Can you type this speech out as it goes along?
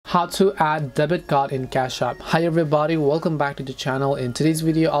How to add debit card in Cash App. Hi everybody, welcome back to the channel. In today's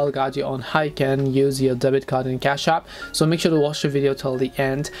video I'll guide you on how you can use your debit card in Cash App, so make sure to watch the video till the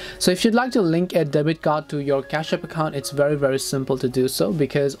end. So if you'd like to link a debit card to your Cash App account, it's very simple to do so,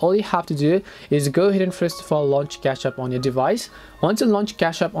 because all you have to do is go ahead and first of all launch Cash App on your device. Once you launch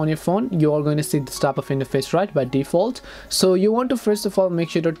Cash App on your phone, you are going to see this type of interface right by default. So you want to first of all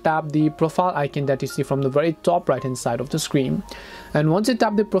make sure to tap the profile icon that you see from the very top right hand side of the screen. And once you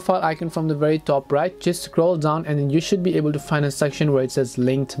tap the profile icon from the very top right, just scroll down and then you should be able to find a section where it says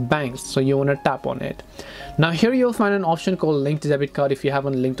linked banks. So you want to tap on it. Now here you'll find an option called linked debit card if you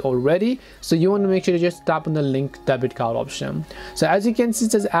haven't linked already. So you want to make sure to just tap on the linked debit card option. So as you can see,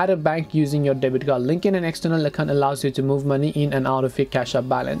 it says add a bank using your debit card. Linking an external account allows you to move money in and out of your Cash App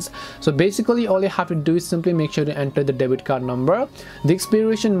balance. So basically all you have to do is simply make sure to enter the debit card number, the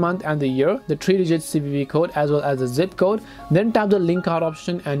expiration month and the year, the 3-digit CVV code as well as the zip code, then tap the link card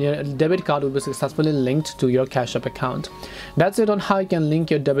option and your debit card will be successfully linked to your Cash App account. That's it on how you can link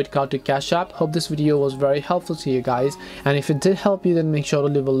your debit card to Cash App. Hope this video was very helpful to you guys, and if it did help you, then make sure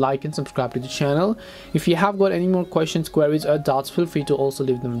to leave a like and subscribe to the channel. If you have got any more questions, queries or doubts, feel free to also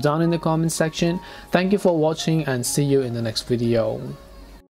leave them down in the comment section. Thank you for watching and see you in the next video.